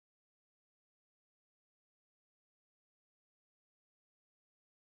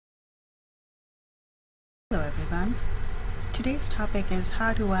Hello everyone. Today's topic is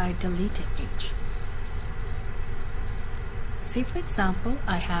how do I delete a page? Say for example,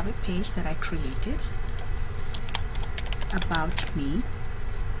 I have a page that I created about me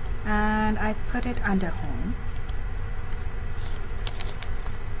and I put it under home.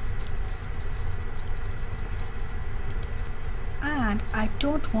 And I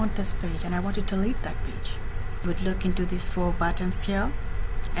don't want this page and I want to delete that page. I would look into these four buttons here: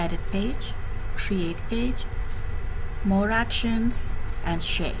 edit page, create page, more actions, and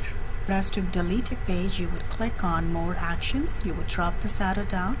share. For us to delete a page, you would click on more actions, you would drop this arrow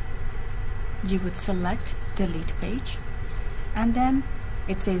down, you would select delete page, and then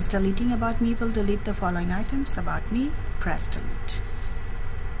it says deleting about me will delete the following items. About me, press delete.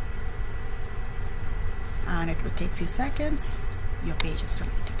 And it would take a few seconds, your page is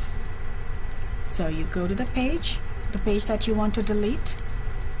deleted. So you go to the page that you want to delete,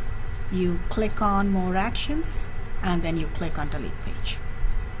 you click on more actions, and then you click on delete page.